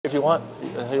if you want.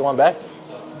 You want back?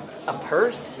 A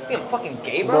purse? You think I'm fucking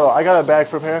gay, bro? Bro, I got a bag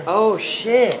from here. Oh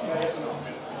shit.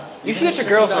 You should get your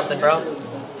girl something, bro.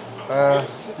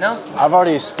 No? I've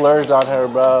already splurged on her,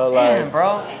 bro. Like, damn,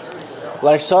 bro.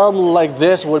 Like something like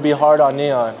this would be hard on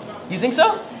Neon. You think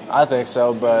so? I think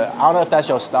so, but I don't know if that's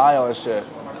your style and shit.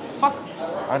 Fuck.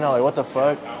 I know, like what the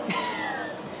fuck?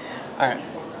 Alright.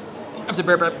 I'm some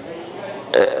burp.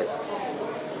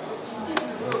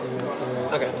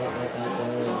 Okay.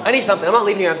 I need something. I'm not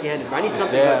leaving you empty-handed, bro. I need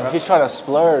something. Damn, good, bro. he's trying to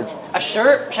splurge. A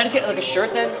shirt? Should I just get like a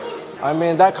shirt then? I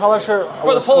mean, that collar shirt.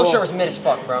 Bro, the polo cool. shirt was mid as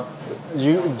fuck, bro.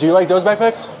 Do you like those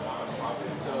backpacks?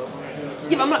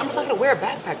 Yeah, but I'm just not gonna wear a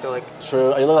backpack though. Like.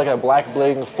 True. You look like a black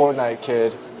bling Fortnite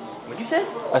kid. What'd you say?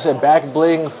 I said back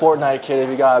bling Fortnite kid if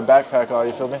you got a backpack on.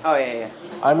 You feel me? Oh yeah.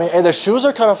 I mean, hey, the shoes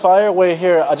are kind of fire. Wait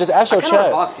here. I just asked your I kinda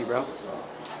chat. wanna box you, bro.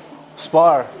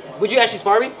 Spar. Would you actually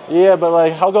spar me? Yeah, but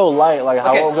like, how go light? Like,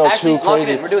 how won't go actually, too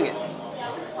crazy? We're doing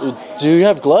it. Do you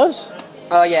have gloves?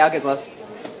 Yeah, I'll get gloves.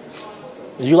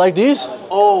 You like these?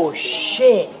 Oh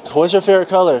shit. What's your favorite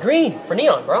color? Green for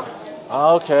Neon, bro.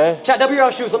 Okay. Chat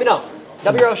WRL shoes. Let me know.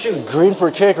 WRL shoes. Green for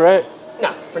kick, right?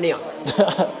 No, for Neon.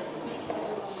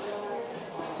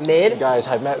 Mid. Guys,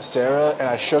 I met Sarah and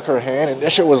I shook her hand and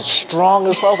that shit was strong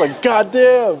as fuck. I was like, God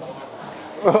damn.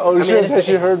 Oh shit,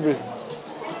 she heard me.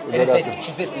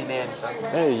 She's basically a man, so.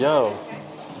 Hey, yo.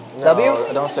 No, W?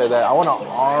 Don't say that. I want to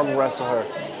arm wrestle her.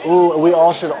 Ooh, we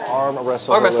all should arm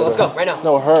wrestle her. Arm wrestle, let's go, right now.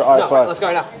 No, her. All right, fine. Let's go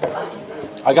right now.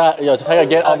 I gotta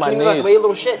get on my knees. Wait,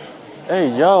 little shit. Hey,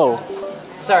 yo.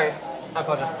 Sorry. I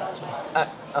apologize.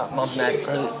 Mom's mad.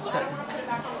 Sorry.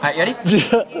 Alright, you ready?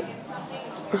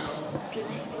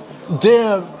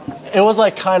 Damn. It was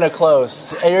like kind of close.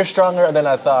 Hey, you're stronger than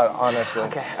I thought, honestly.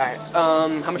 Okay, alright. How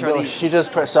much are these? She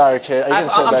just pressed. Sorry, kid. I'm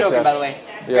joking, by the way.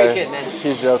 Great kid, man.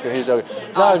 He's joking.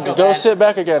 No, go sit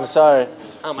back again. Sorry.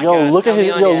 Oh my God. Look at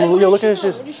his. Look at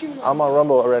his shoes. I'm on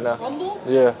Rumble right now. Rumble?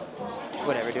 Yeah.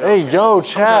 Whatever, dude. Hey, yo,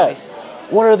 chat.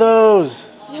 What are those?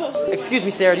 Excuse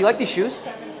me, Sarah. Do you like these shoes?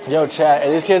 Yo, chat.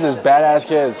 Hey, these kids is badass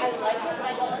kids.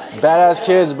 Badass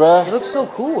kids, bruh. They look so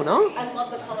cool, no? I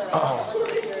love the color.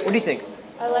 What do you think?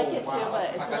 I like it too,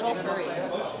 but it's a little furry.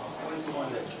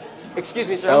 Excuse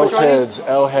me, sir. How L much are these? kids,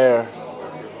 L hair.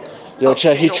 Yo,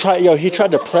 chat. He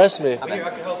tried to press me.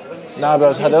 Nah,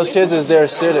 bro. Those kids is there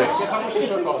sitting.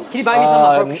 Can you buy me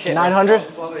some broken shit? 900.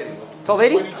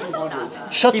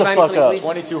 1280? Shut the fuck up.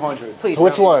 2200. Please.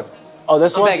 Which bro. one? Oh,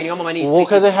 this I'm one? begging you. I'm on my knees. Well,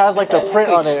 because please. it has like the print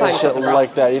on it and Please, shit bro.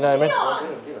 like that. You know what I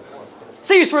mean?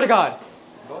 Say you swear to God.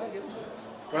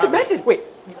 It's a method. Wait.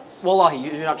 Wallahi,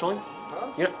 you're not trolling?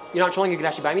 You're not trolling? You could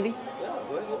actually buy me these?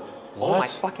 What? Oh my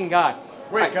fucking God.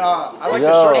 Wait, I like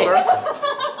Yo. this shirt, sir.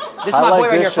 This is my boy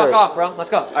right here. this Fuck shirt. off, bro. Let's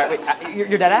go. All right, wait.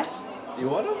 You're dead ass? You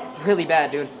want them? Really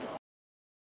bad, dude.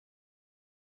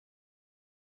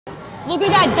 Look at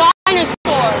that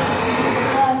dinosaur!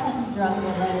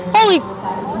 Holy!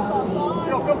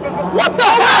 What the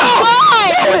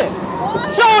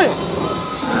hell? Show it!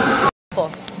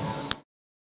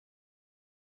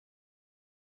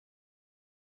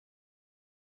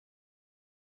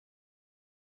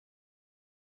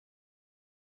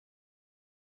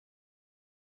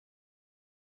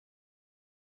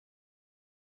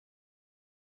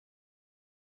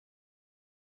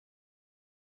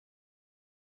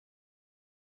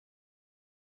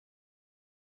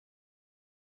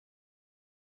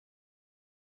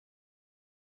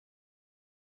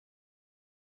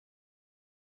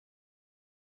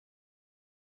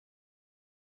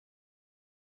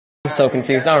 I'm so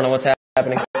confused. I don't know what's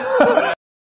happening.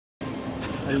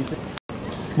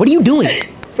 What are you doing?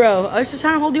 Bro, I was just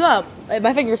trying to hold you up.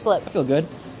 My finger slipped. I feel good.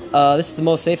 This is the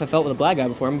most safe I felt with a black guy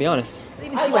before, I'm gonna be honest. You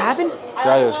didn't see what happened?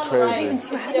 That is crazy.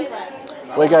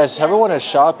 Wait, guys, everyone is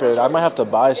shopping. I might have to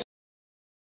buy some.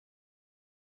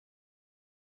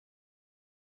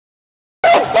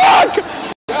 Fuck!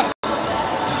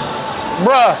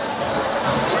 Bruh.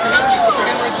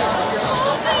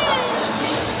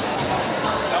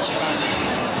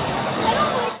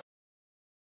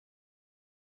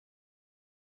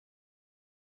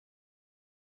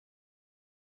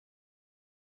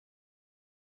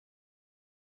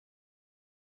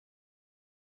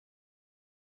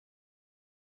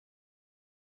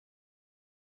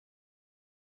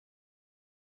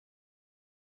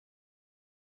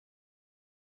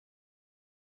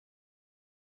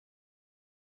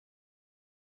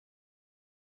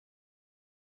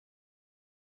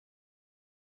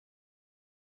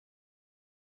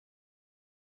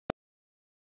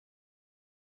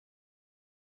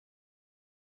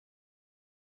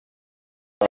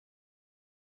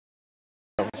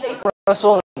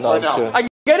 Wrestle? No, I'm just kidding. I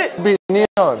get it. Be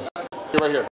Neon. Get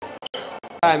right here.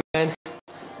 guy, man.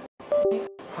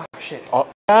 Oh, shit. Oh,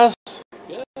 yes.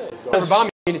 Never bought me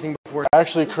anything before.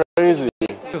 Actually crazy.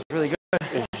 It was really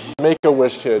good. Make a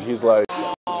wish kid. He's like.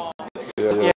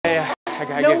 Yeah.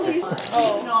 I guess this.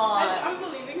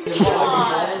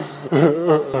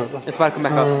 It's about to come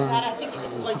back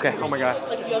up. Okay. Oh my god.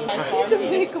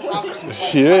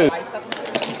 He is.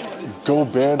 Go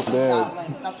band.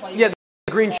 Yeah,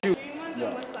 the green shoe.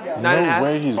 No 9.5.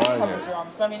 way he's buying it.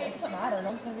 But I mean, it doesn't matter. No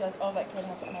one's gonna be like, oh, that kid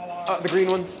has small arms. The green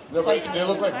ones. They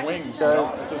look like wings.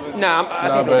 Guys. Nah, I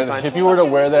think they'll be But fine. if you were to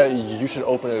wear that, you should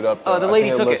open it up. Oh, the lady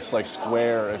I think took it it. looks like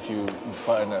square if you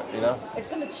button it. You know. It's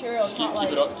the material. It's not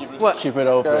like. What? Keep it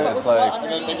open. It's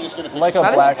like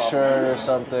a black shirt or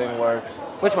something works.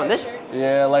 Which one? This?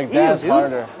 Yeah, like that's dude.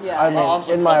 harder. Yeah. I mean,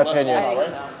 in my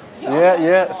opinion.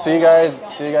 Yeah. See you guys.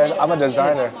 I'm a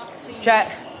designer.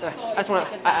 Chat. I just want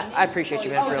to. I appreciate you,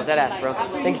 man. For real, dead ass, bro.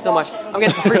 Thank you so much. I'm getting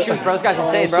some free shoes, bro. This guy's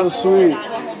insane, bro. So sweet.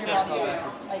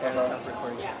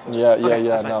 Yeah. Okay,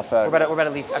 that's fine. No facts. We're about to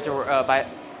leave after we buy it.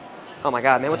 Oh my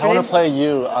god, man. What's I your want name? to play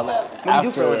you on What do you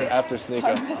do for a living? after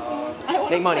sneaker.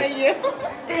 Make money.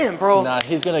 Damn, bro. Nah,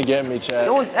 he's gonna get me, Chad.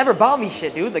 No one's ever bought me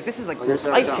shit, dude. Like this is like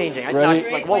life changing. I Ready?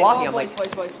 just like wallahi, I'm like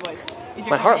Voice. Is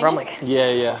my your heart, bro. I'm angle? like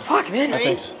Yeah. fuck, man. I I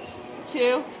think so.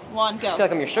 2, 1, go. feel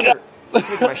like I'm your sugar.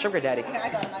 You're my sugar daddy. I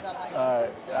got him.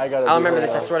 Alright, I gotta. I'll remember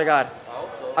this. I swear to God.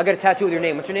 I'll get a tattoo with your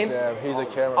name. What's your name? Damn, he's a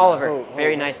cameraman. Oliver. Who?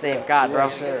 Very nice name. God, bro. Yeah,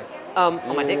 sure. On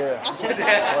my dick. Yeah.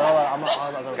 Well,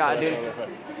 hold on, I'm God, dude.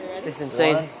 This is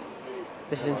insane. One.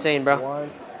 This is insane, bro.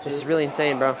 One. This is really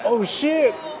insane, bro. Oh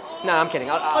shit! Nah, I'm kidding.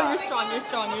 Oh, you're strong.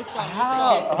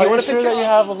 How? Do you want a sure picture? that you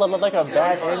have like a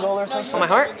bad angle or something? On my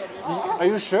heart? Are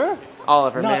you sure?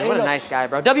 Oliver, No, man. ain't What a no- nice guy,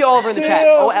 bro. W Oliver in the chat.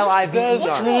 Damn, O-L-I-V-E-R.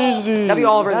 That's crazy. W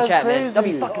Oliver in the That's chat, man. crazy.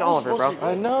 W fucking Oliver, bro.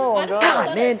 I know. I'm God,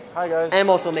 God. man. Hi guys. And I'm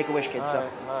also a Make-A-Wish kid, so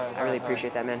Hi, I really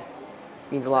appreciate that, man.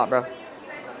 Means a lot, bro.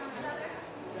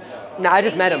 Nah, I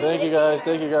just met him. Thank you guys.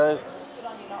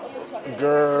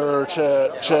 Grr,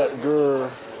 chat, grr.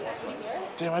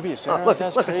 Damn, I be a singer. Look,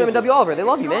 That's they're crazy. spamming W Oliver. They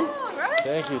love you, man.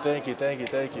 Thank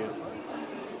you.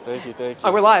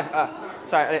 Oh, we're live.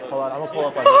 Sorry. I didn't- Hold on, I'm gonna pull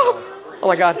up on you. Oh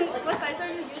my God. What size are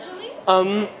you usually?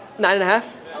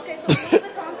 9.5. Okay, so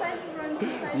Vuitton sizes run 2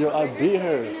 sizes. Yo, I beat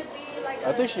her. It's gonna be like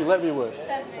I think she let me win.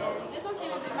 7. This one's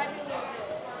gonna be, might be a little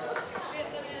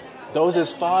bit. Those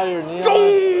is fire, Neon.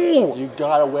 Oh! You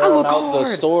gotta wear I them look out hard. the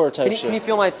store type Can you shit.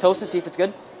 feel my toast to see if it's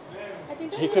good? I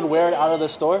think He could wear it out of the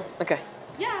store. Okay.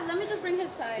 Yeah, let me just bring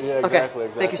his size. Yeah, Okay. exactly.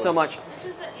 Thank you so much.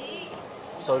 This is the 8.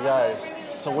 So guys,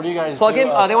 what do you guys Plug do?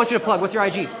 in. They want you to plug. What's your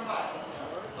IG?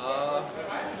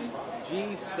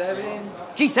 G7.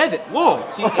 G7. Whoa.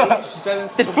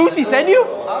 TH7. Did Fousey send you?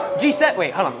 G7.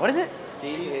 Wait, hold on. What is it?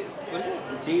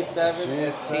 G7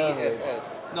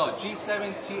 TSS. No,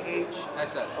 G7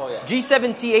 THSS. Oh yeah.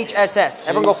 G7THSS.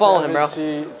 Everyone go follow him, bro.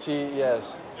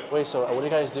 Yes. Wait, so what do you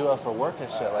guys do for work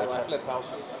and shit like that? Flip house.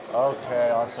 Okay,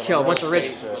 awesome. Yo, a bunch of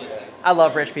rich. I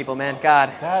love rich people, man.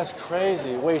 God. That's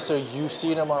crazy. Wait, so you've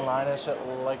seen him online and shit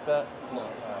like that? No.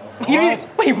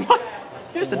 Wait, what?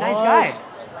 You're just a nice What? guy.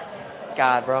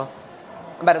 God, bro.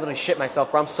 I'm about to literally shit myself,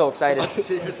 bro. I'm so excited.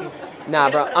 Nah,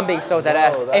 bro. I'm being so dead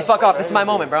ass. Hey, that's fuck off. This is my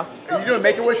moment, bro. Are you doing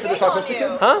Make-A-Wish for this autistic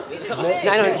kid? Huh?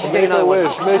 I know. She's getting another one.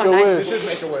 Make a wish. This is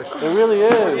Make-A-Wish. It really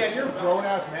Yeah, is. you're a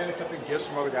grown-ass man accepting gifts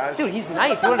from other guys. Dude, he's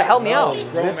nice. He wanted to help me out.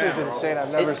 This is insane.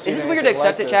 I've never Is seen this weird to anything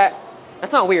accept like it, chat?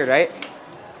 That's not weird, right?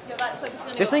 Yo, that clip is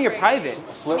gonna They're saying you're private.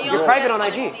 Flip You're grip. private on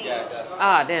IG.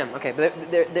 Ah, damn. Okay, but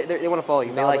they want to follow you.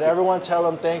 They Nah, like but you. everyone tell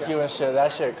him thank you and shit.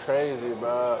 That shit crazy,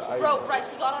 bro. Bro, Bryce,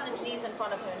 he got on his knees in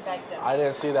front of him and begged him. I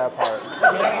didn't see that part.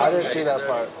 I didn't see that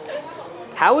part.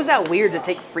 How is that weird to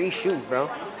take free shoes, bro?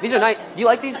 These are nice. Do you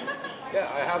like these? Yeah,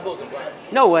 I have those in black.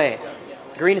 No way.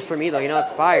 Green is for me though. You know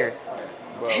it's fire.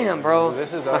 Damn, bro.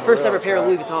 This is My first ever pair of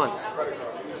unreal, Louis Vuittons.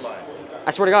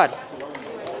 I swear to God.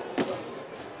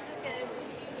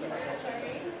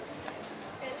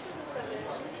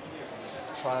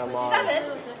 Try them on.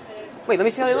 7? Wait, let me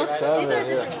see how they look. 7, These are yeah.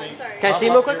 different ones, sorry. Can I see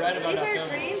them real quick? These are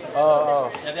green, but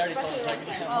Oh,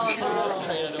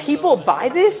 People buy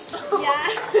this?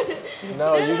 yeah.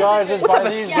 no, you guys just What buy type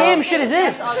of these. scam shit is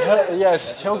this?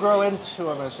 Yes, he'll grow into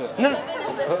them and shit. No,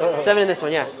 7 in this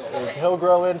one, yeah. He'll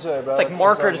grow into it, bro. It's like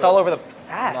marker just all over the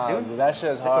ass, Nah, dude. that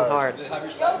shit is This one's hard.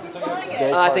 hard.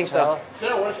 Gay I think so.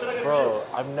 cartel? Bro,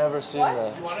 I've never seen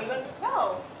that.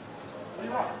 No.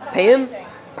 Pay him?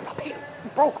 I'm not paying. I'm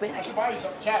broke, man. Buy you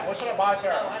some chat. What should I buy,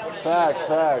 Sarah? Facts.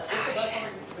 You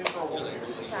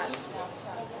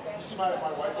see my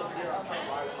wife over here? I'm trying to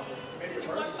buy something. Maybe a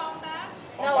purse?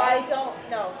 No, I don't.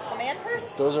 No. The man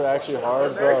purse? Those are actually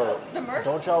hard, bro. The merch?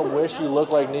 Don't y'all wish you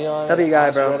look like Neon? W guy,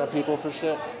 and bro. random people for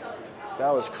shit?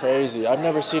 That was crazy. I've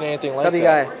never seen anything like W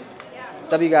that. guy.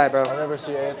 W guy, bro. I've never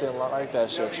seen anything like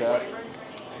that shit, chat.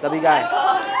 W guy. They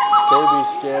be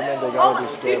scamming. They gotta be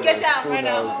scamming. Dude, get down Who right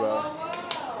knows, now.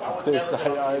 bro? They say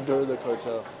I'm doing the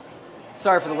cartel.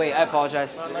 Sorry for the wait. I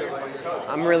apologize.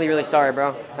 I'm really, really sorry,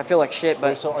 bro. I feel like shit, Wait,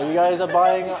 but... so are you guys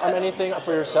buying anything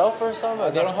for yourself or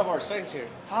something? They don't have our size here.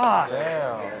 Fuck.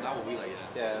 Damn. That would be like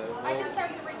that. Yeah. I can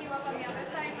start to bring you up on the other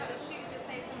side for the shoe. Just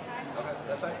say sometime. Okay,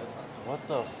 that's fine. What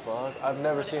the fuck? I've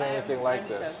never seen anything like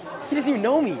this. He doesn't even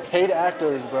know me. Paid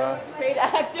actors, bro. Great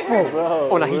actor. Bro.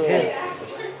 Oh, no, he's really. him.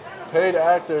 Paid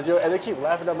actors, yo, and they keep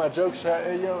laughing at my jokes, chat.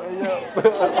 Hey, yo, hey, yo.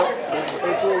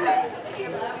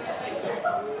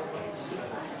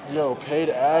 Yo, paid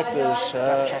actors,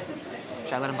 chat.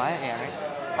 Should I let him buy it? Yeah, right?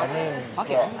 I mean, Fuck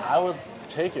bro, it. I would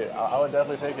take it. I would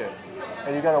definitely take it.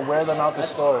 And you gotta wear them out the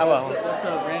store. I will. That's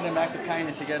a random act of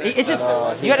kindness you gotta... It's just, No,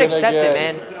 you he's gotta gonna accept it, get-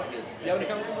 man. You have an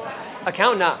account?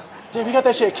 Account now. Damn, you got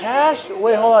that shit cash?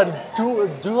 Wait, hold on. Do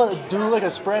like a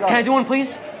spread on. Can I do one,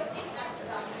 please?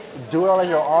 Do it on like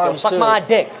your Yo, arms suck too. my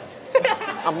dick.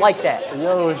 I'm like that.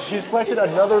 Yo, he's flexing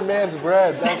another man's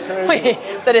bread. That's crazy. Wait,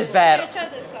 that is bad. Try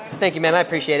this side. Thank you, ma'am. I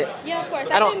appreciate it. Yeah, of course.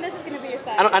 I I, don't- think this is gonna be your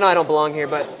side. I know I don't belong here,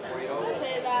 but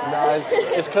Say that. Nah,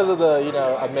 it's because of the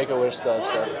Make-A-Wish stuff.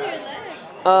 What happened So to your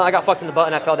leg? I got fucked in the butt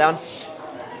and I fell down.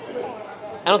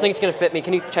 I don't think it's gonna fit me.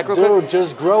 Can you check real quick? dude,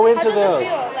 just grow How into does it them.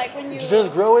 feel? Like when you.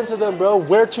 Just grow into them, bro.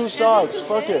 Wear 2 socks.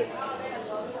 Fuck it.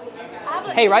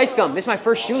 Hey, Rice Gum, this is my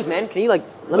first shoes, man. Can you let me?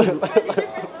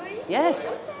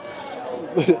 Yes.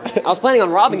 I was planning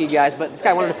on robbing you guys, but this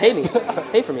guy wanted to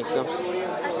pay for me. So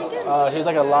He's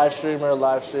like a live streamer,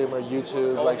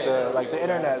 YouTube, like the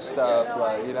internet stuff,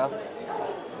 like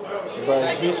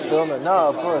But he's filming. No,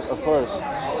 of course. what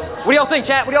do y'all think,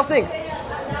 chat? What do y'all think?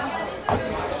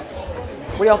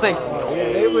 What do y'all think?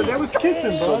 They was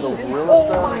kissing, So bro. the real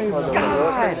stuff, or the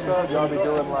realistic stuff, y'all be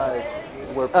doing like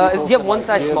where people Do you have can, one like,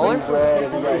 size give smaller? you bread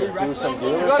and you guys do some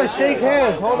deal. You gotta shake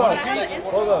hands. Hold up.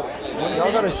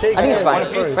 Y'all gotta shake hands. I think it's fine,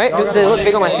 right? Do they look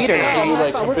big on my feet or You not?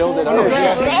 like build it up.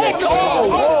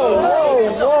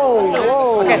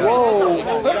 Okay.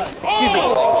 Excuse me.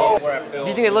 Do you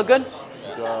think they look good?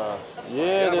 Yeah,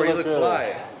 they Where you look look good.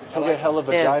 fly. He'll get hella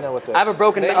Yeah. vagina with it. I have a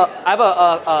broken. I have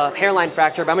a hairline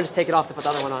fracture, but I'm gonna just take it off to put the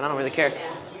other one on. I don't really care.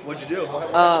 What'd you do?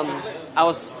 I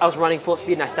was running full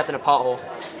speed and I stepped in a pothole.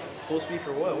 Full speed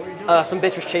for what? What were you doing? Some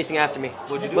bitch was chasing after me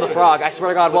What'd you do with a with frog. I swear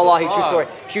to God, wallahi, true frog? story.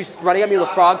 She was running at me with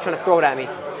a frog, trying to throw it at me,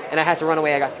 and I had to run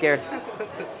away. I got scared.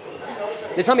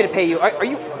 They told me to pay you.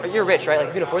 You're rich, right? Like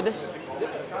you can afford this?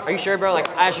 Are you sure, bro? Like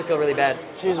I actually feel really bad.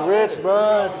 He's rich,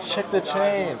 bro. Check the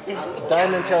chain.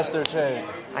 Diamond tester chain.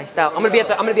 Iced out. I'm gonna be at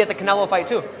the Canelo fight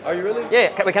too. Are you really? Yeah.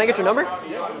 Can I get your number?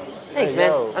 Thanks, Hey,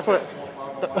 man. yo. That's what.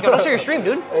 Yo, don't show your stream,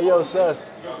 dude. Hey, yo, sus.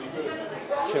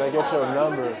 Can I get your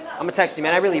number? I'm gonna text you,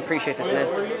 man. I really appreciate this, man.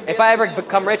 If I ever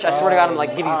become rich, I swear to God, I'm like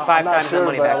give you 5 I'm not times sure, that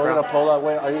money but back, we're bro. gonna pull up.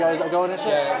 Wait, are you guys going and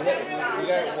shit? We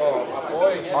got, well, my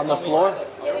boy. On the floor?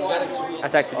 I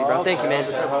texted you, bro. Thank you, man.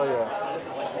 Hell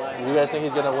yeah. You guys think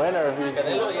he's gonna win or who's?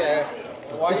 Yeah.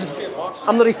 Why This is.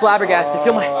 I'm literally flabbergasted.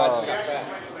 Feel my heart.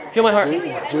 Feel my heart.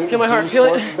 Feel my heart. Feel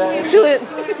it. Feel it.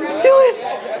 Feel it.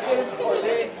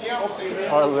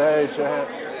 Parlay, chat.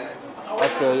 I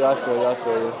feel you.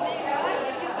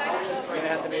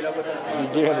 You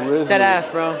getting risen? Dead ass,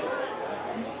 bro.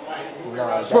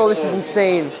 Nah, Bro, that this is shit-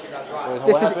 insane. Wait, This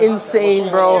what is happened? insane,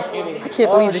 bro. I can't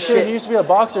Oh believe this shit! He shit. used to be a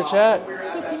boxer, chat.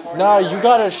 Nah, you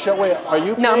gotta show. Wait, are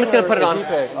you? No, I'm just gonna put it paying or on. is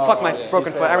he paying? Oh, Fuck my yeah,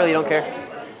 broken he's foot. I paying. really don't care.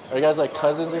 Are you guys like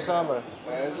cousins or something? Or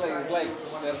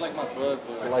That's like my blood.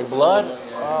 like blood?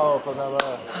 Oh, from that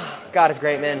blood. God is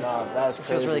great, man. Nah, that's Feels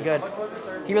crazy. really good.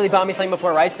 He really bought me something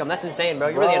before Rice Gum. That's insane, bro.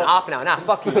 You're really an Bro. op now. Nah,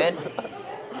 fuck you, man.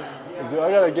 Dude,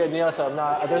 I gotta get Neon some.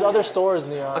 Nah, there's other stores,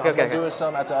 Neon. Okay, okay, I'm doing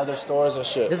some at the other stores and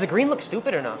shit. Does the green look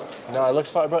stupid or not? No, it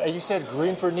looks fine, bro. And you said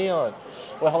green for Neon.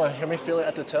 Wait, hold on. Hear me feel it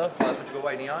at the toe. That's what you go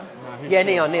by, neon? Yeah,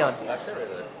 neon. That's it right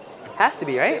there. Has to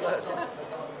be, right?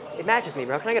 It matches me,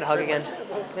 bro. Can I get a hug again?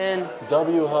 Man,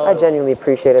 W I hug. genuinely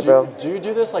appreciate it, bro. Do you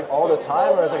do this like all the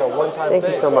time, or is it like a one-time Thank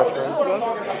thing? you so much, bro.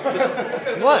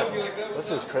 What?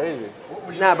 This is crazy.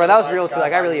 Nah, bro, that was real too.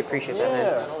 Like, I really appreciate that,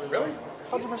 man. Yeah. Really?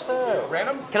 100%.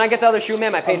 Random? Can I get the other shoe,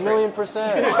 man? I A paid for it.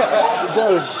 million%.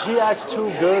 Dude, he acts too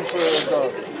good for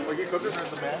himself.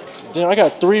 Damn, I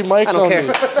got 3 mics I don't on care. me.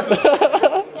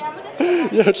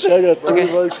 Yo, shit, I got 3 Okay.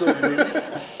 mics on me.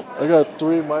 I got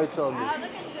 3 mics on me.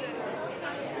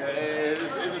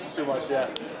 It's too much, yeah.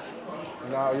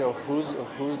 Nah, yo,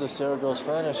 who's the Sarah Girls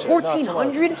fan and shit?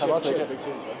 1400? Come on, take it.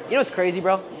 You know what's crazy,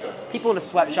 bro? People in a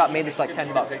sweatshop made this for like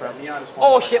 $10, bro.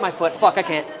 Oh shit, my foot. Fuck, I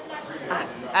can't.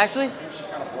 Actually, She's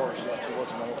kind of bored. She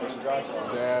works in the whole person.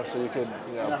 Damn, so you could,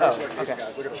 you know. Oh, okay.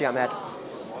 She got mad.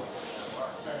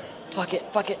 Fuck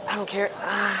it, I don't care.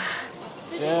 Ah.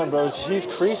 Damn, bro, he's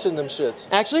creasing them shits.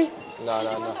 Actually? No.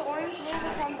 The orange Louis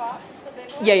Vuitton box, the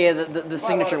big one? Yeah, the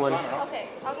signature one. Okay,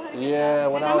 I'll go ahead and Yeah,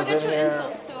 when I was in here,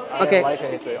 I Okay. didn't like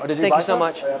anything. Oh, did you Thank buy you so some?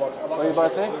 much. Oh, you bought a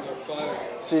thing?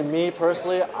 See, me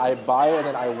personally, I buy it and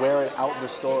then I wear it out the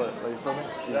store. Like, you feel me?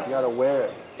 You gotta wear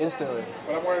it instantly.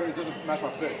 But I'm wearing it doesn't match my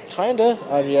fit. Kinda.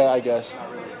 Yeah, I guess.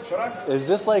 Should I? Is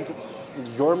this like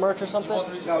your merch or something?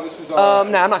 No, this is. No,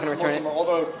 I'm not gonna this is return it. All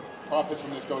the profits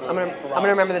from this go to. I'm gonna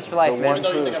remember this for life, The man.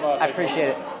 one truth. I appreciate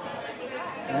it.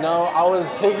 No, I was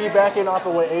piggybacking off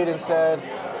of what Aiden said.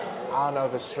 I don't know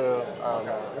if it's true.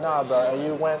 Nah, bro,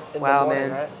 you went in Wow, the morning,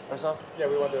 man. right? Or something? Yeah,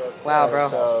 we went to. Wow, bro.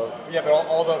 So, Yeah, but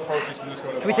all the proceeds from this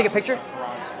go to. Can we take a picture?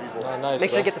 nice, Make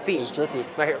sure you bro. get the feet. It's drippy.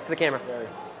 Right here for the camera.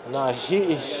 Nah,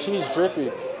 he's drippy.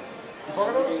 You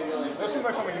fucking those? Those seem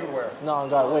like something you would wear. No,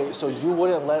 God, wait. So you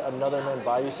wouldn't let another man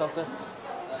buy you something?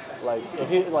 Like if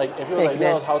he was Thank like, you,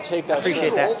 yo, man. I'll take that. Appreciate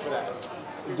shit. that. Old for that.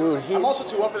 Dude, I'm also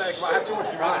too up for that. I have too much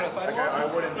demand. Like I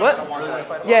wouldn't. What? I don't want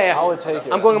that. Yeah. I would take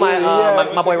it. I'm going with my Dude,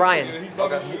 yeah. my boy Ryan.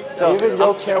 So even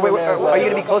your Wait, cameraman's are you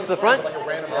like, gonna be close to the front?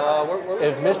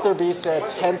 if Mr. B said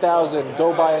 10,000,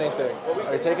 go buy anything.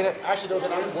 Are you taking it? Actually, there was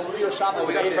an when we were shopping.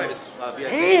 We got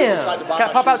Damn. Can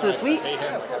I pop out to the suite?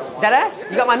 That ass?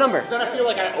 You got my number. Then I feel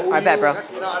like I owe you. I bet, bro.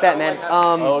 Bet, man.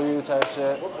 Oh, you type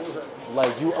shit.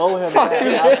 Like you owe him Fuck, that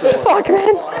dude. afterwards. Fuck,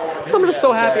 man. I'm just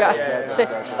so happy.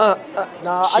 Exactly.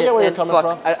 Nah, I Shit, get where you're man. coming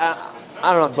Fuck. from,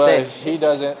 I don't know what to but say. he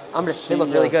doesn't. They look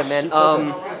really good, man.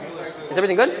 Is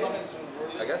everything good?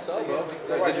 I guess so, bro.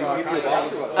 So did you give me a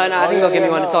box or what? No, I think they'll give me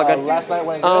one. It's all good. Last night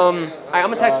went good. Alright, I'm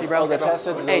gonna text you, bro. the chat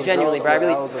said Hey, those genuinely, girls bro. I were-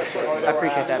 really, that was a shit. I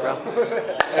appreciate that, bro. Hey,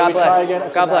 God we try bless. again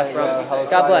God tonight, bless, bro. yeah. I'll God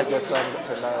try to bless. get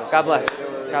some tonight or God bless.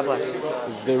 something. God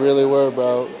bless. They really were,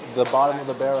 bro. The bottom of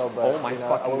the barrel, but Oh my you know,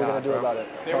 fucking what are we gonna God, do bro. about it?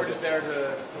 They were just there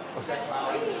to.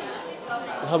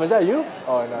 Is that you?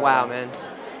 Oh no. Wow, man.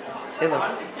 They look.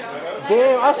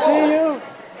 Damn, I see you.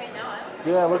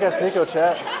 Damn, look at Sneeko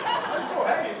chat.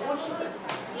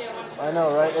 I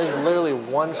know, right? It's literally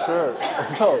one shirt.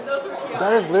 No,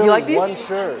 that is literally like these? one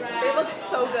shirt. They look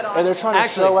so good on And they're me. trying to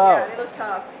Actually- show Yeah, out. they look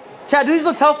tough. Chat, do these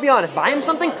look tough? Be honest. Buy him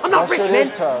something? I'm not That rich, shit man.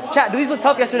 is tough. Chat, do these look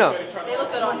tough? Yes or no? They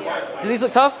look good on you. Do these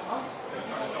look tough?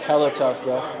 Hella tough,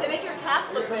 bro. They make your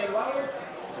calves look big.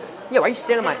 Yeah, why are you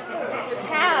standing on my... Your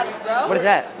calves, bro. What is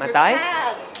that? My Your thighs?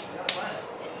 calves.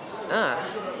 Ah.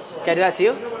 Can I do that to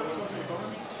you?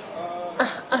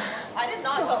 I did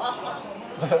not go up.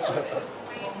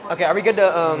 Okay, are we good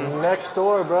to, Next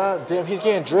door, bro. Damn, he's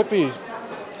getting drippy.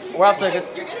 we're off to...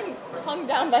 You're getting hung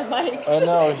down by mics. I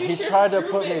know. He tried to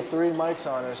put me 3 mics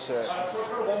on and shit.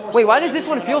 Wait, why does this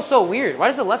one feel so weird? Why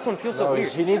does the left one feel so No,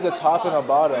 weird? he needs a top and a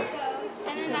bottom.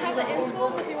 And then I have the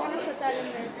insoles if you want to put that in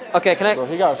there too. Okay, can Bro, I...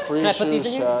 he got free Can I put these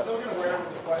shoes, in here?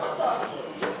 chat.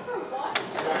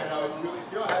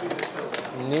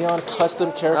 Neon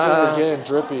custom character is getting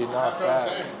drippy, not fat.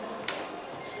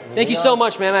 Thank you so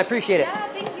much, man. I appreciate it. Yeah,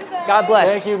 thank you guys. God bless.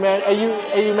 Thank you, man. And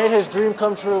you made his dream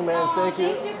come true, man. Thank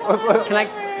you. Can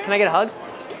I get a hug?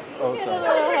 Oh, sorry.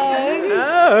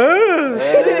 Oh.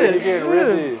 Hey, you getting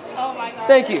rizzy. Oh my god.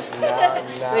 Thank you. Now,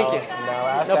 Thank you. Now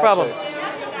ask No that problem.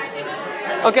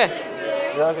 shit. Okay.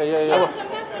 Yeah, okay, yeah. Come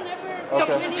back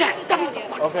whenever. Okay. Chat, that was the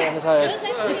fuck. Okay, I'm tired.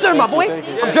 Yes, sir, my boy. Thank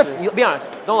you, I'm thank dripping. you. Be honest.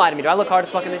 Don't lie to me. Do I look hard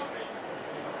as fuck in this?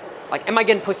 Like, am I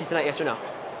getting pussy tonight? Yes or no?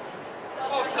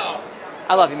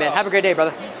 I love you, man. Have a great day,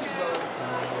 brother.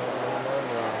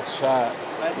 Chat.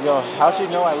 Yo, how'd she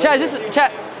know I live Chat, is this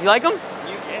chat? You like him?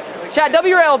 Chat,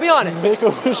 W or L? Be honest. Make a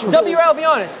wish. W or L? Be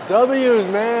honest. W's,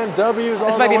 man. W's all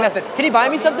This might be a the way. method. Can you buy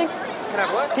me something?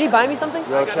 Can you buy me something?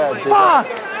 Yo, chat. did Fuck!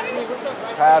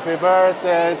 Happy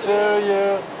birthday to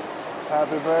you.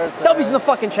 Happy birthday. W's in the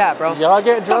fucking chat, bro. Y'all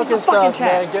get drunk W's in and the fucking stuff,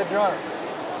 chat. man. Get drunk.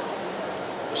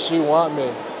 She want me.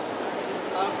 I'm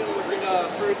gonna bring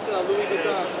first Louis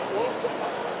Vuitton.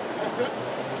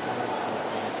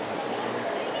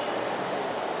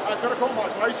 Let's go to Cold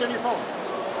Mars. Why are you sitting on your phone?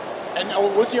 And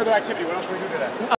what's the other activity? What else should we do today?